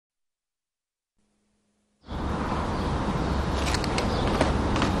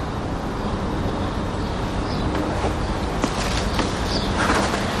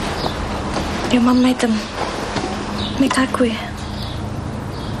Your mum made them mitakwe.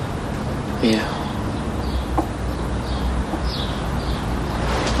 Yeah.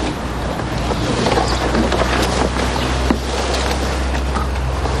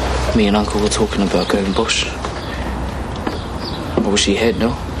 Me and Uncle were talking about going bush. I wish he had,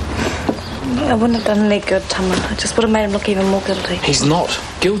 no? I wouldn't have done any good, Tama. I just would have made him look even more guilty. He's not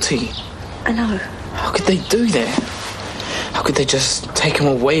guilty. I know. How could they do that? How could they just take him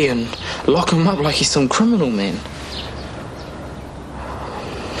away and lock him up like he's some criminal, man?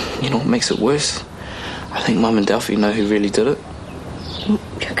 You know what makes it worse? I think Mum and Delphi know who really did it.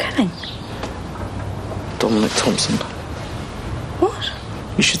 You're kidding. Dominic Thompson. What?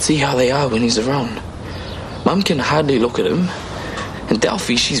 You should see how they are when he's around. Mum can hardly look at him. And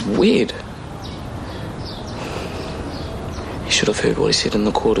Delphi, she's weird. You should have heard what he said in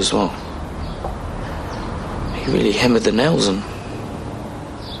the court as well. He really hammered the nails in.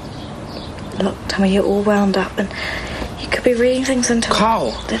 Look, Tommy, you're all wound up and you could be reading things into...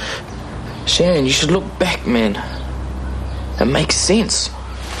 Carl! Shannon, you should look back, man. It makes sense.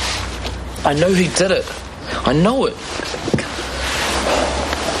 I know who did it. I know it.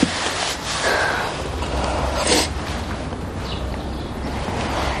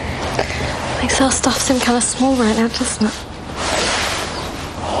 Makes our stuff seem kind of small right now, doesn't it?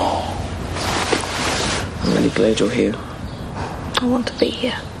 I'm really glad you're here. I want to be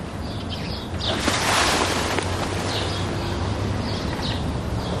here.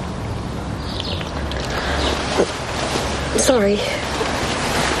 Sorry.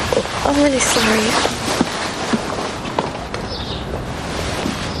 I'm really sorry.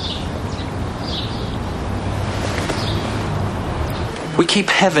 We keep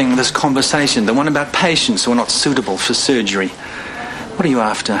having this conversation, the one about patients who are not suitable for surgery. What are you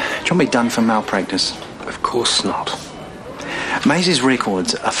after? Do you want me done for malpractice? Of course not. Maisie's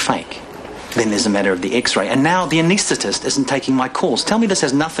records are fake. Then there's a matter of the x-ray. And now the anaesthetist isn't taking my calls. Tell me this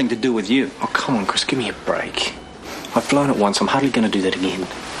has nothing to do with you. Oh, come on, Chris, give me a break. I've blown it once. I'm hardly going to do that again.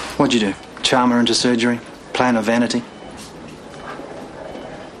 What'd you do? Charm her into surgery? Plan of vanity?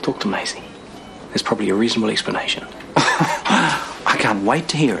 Talk to Maisie. There's probably a reasonable explanation. I can't wait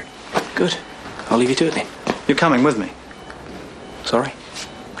to hear it. Good. I'll leave you to it then. You're coming with me. Sorry?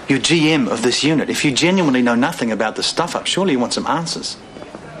 You're GM of this unit. If you genuinely know nothing about the stuff-up, surely you want some answers.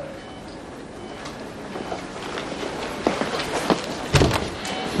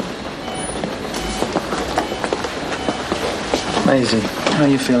 Maisie, how are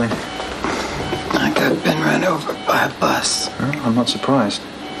you feeling? I got been run over by a bus. Oh, I'm not surprised.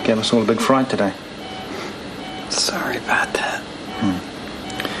 Gave us all a big fright today. Sorry about that.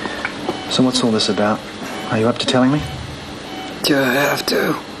 So what's all this about? Are you up to telling me? Do I have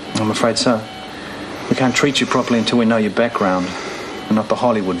to? I'm afraid so. We can't treat you properly until we know your background. And not the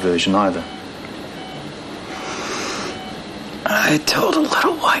Hollywood version either. I told a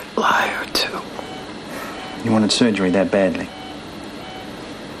little white lie or two. You wanted surgery that badly.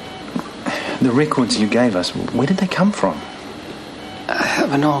 The records you gave us, where did they come from? I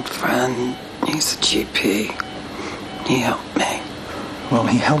have an old friend. He's a GP. He helped me. Well,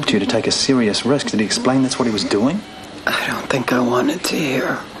 he helped you to take a serious risk. Did he explain that's what he was doing? I don't think I wanted to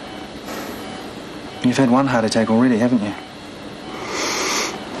hear. You've had one heart attack already, haven't you?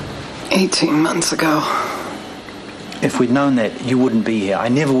 18 months ago. If we'd known that, you wouldn't be here. I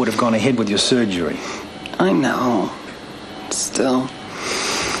never would have gone ahead with your surgery. I know. Still,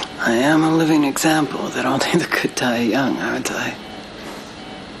 I am a living example that only the good die young, aren't I?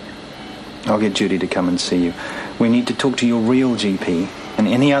 I'll get Judy to come and see you. We need to talk to your real GP and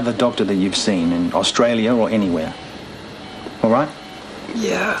any other doctor that you've seen in Australia or anywhere. All right?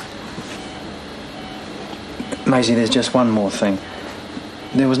 Yeah. Maisie, there's just one more thing.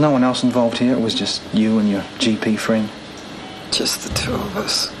 There was no one else involved here. It was just you and your GP friend. Just the two of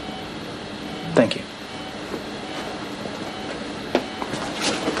us. Thank you.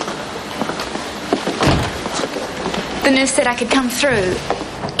 The nurse said I could come through.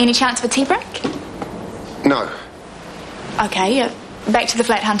 Any chance of a tea break? No. Okay, back to the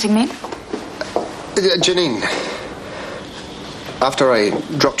flat hunting then. Janine, after I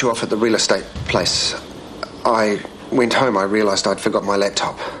dropped you off at the real estate place, I went home. I realised I'd forgot my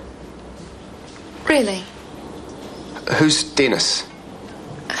laptop. Really? Who's Dennis?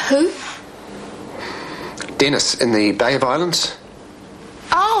 Who? Dennis in the Bay of Islands?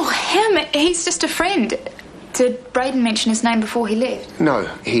 Oh, him. He's just a friend. Did Braden mention his name before he left? No,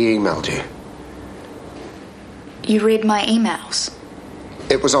 he emailed you. You read my emails?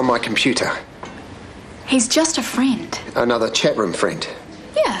 It was on my computer. He's just a friend. Another chat room friend?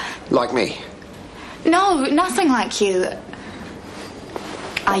 Yeah. Like me? No, nothing like you.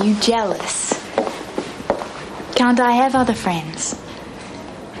 Are you jealous? Can't I have other friends?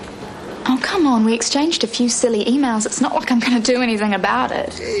 Oh, come on, we exchanged a few silly emails. It's not like I'm going to do anything about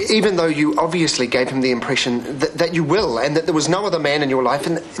it. Even though you obviously gave him the impression that you will, and that there was no other man in your life,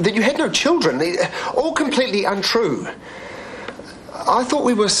 and that you had no children, all completely untrue. I thought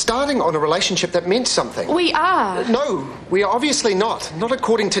we were starting on a relationship that meant something. We are. No, we are obviously not. Not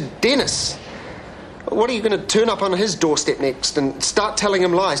according to Dennis. What, are you going to turn up on his doorstep next and start telling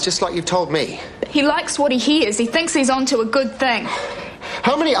him lies just like you've told me? He likes what he hears. He thinks he's onto a good thing.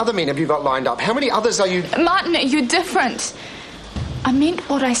 How many other men have you got lined up? How many others are you... Martin, you're different. I meant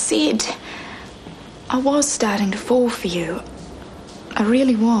what I said. I was starting to fall for you. I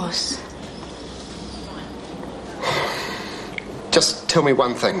really was. Just tell me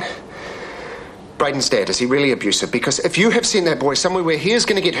one thing. Braden's dad, is he really abusive? Because if you have sent that boy somewhere where he is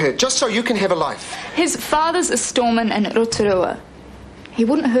going to get hurt, just so you can have a life... His father's a storeman in Rotorua. He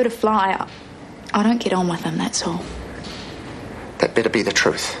wouldn't hurt a fly. I don't get on with him, that's all. That better be the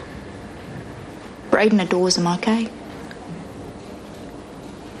truth. Braden adores him, okay?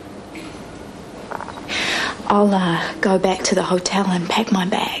 I'll go back to the hotel and pack my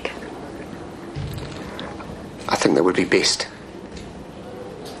bag. I think that would be best.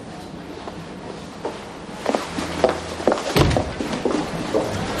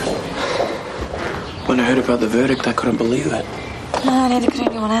 When I heard about the verdict, I couldn't believe it. No, neither could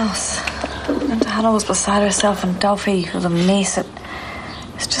anyone else. And Hannah was beside herself and Delphi was a mess.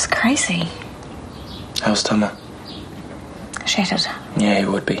 It's just crazy. How's Tama? Shattered. Yeah, he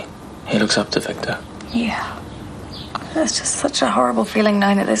would be. He looks up to Victor. Yeah. It's just such a horrible feeling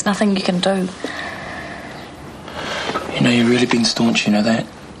knowing that there's nothing you can do. You know, you've really been staunch, you know that?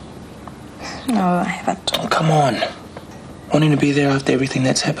 No, I haven't. Oh, come on. Wanting to be there after everything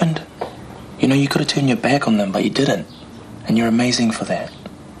that's happened? You know, you could have turned your back on them, but you didn't. And you're amazing for that.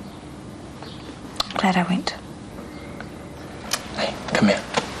 Glad I went. Hey, come here.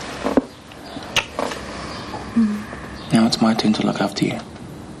 Now it's my turn to look after you.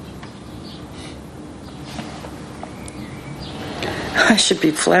 I should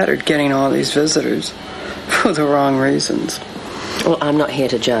be flattered getting all these visitors for the wrong reasons. Well, I'm not here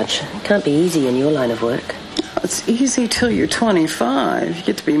to judge. It can't be easy in your line of work. It's easy till you're 25. You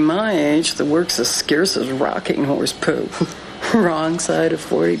get to be my age, the work's as scarce as rocking horse poo. Wrong side of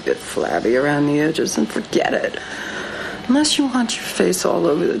 40, bit flabby around the edges, and forget it. Unless you want your face all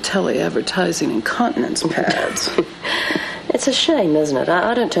over the tele-advertising incontinence pads. It's a shame, isn't it?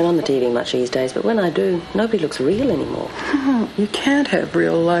 I don't turn on the TV much these days, but when I do, nobody looks real anymore. You can't have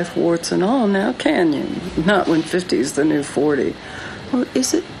real-life warts and all now, can you? Not when 50's the new 40. Or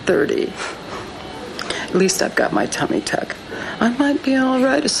is it 30? At least I've got my tummy tuck. I might be all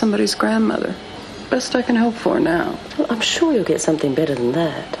right as somebody's grandmother. Best I can hope for now. Well, I'm sure you'll get something better than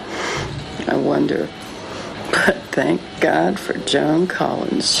that. I wonder. But thank God for Joan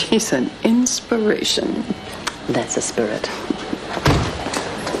Collins. She's an inspiration. That's a spirit.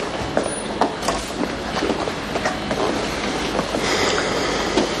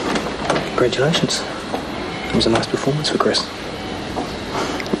 Congratulations. It was a nice performance for Chris.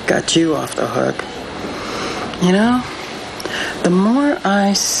 Got you off the hook. You know, the more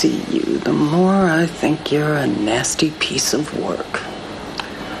I see you, the more I think you're a nasty piece of work.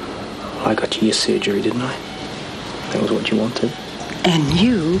 I got you your surgery, didn't I? That was what you wanted. And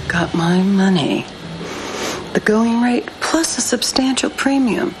you got my money. The going rate plus a substantial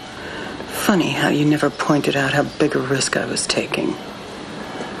premium. Funny how you never pointed out how big a risk I was taking.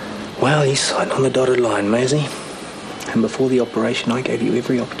 Well, you signed on the dotted line, Maisie. And before the operation, I gave you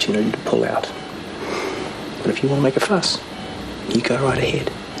every opportunity to pull out. But if you want to make a fuss, you go right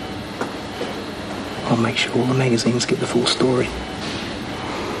ahead. I'll make sure all the magazines get the full story.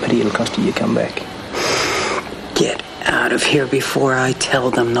 Pity it'll cost you your comeback. Get out of here before I tell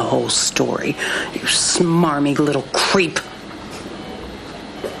them the whole story, you smarmy little creep.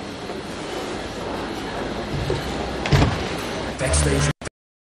 Backstage.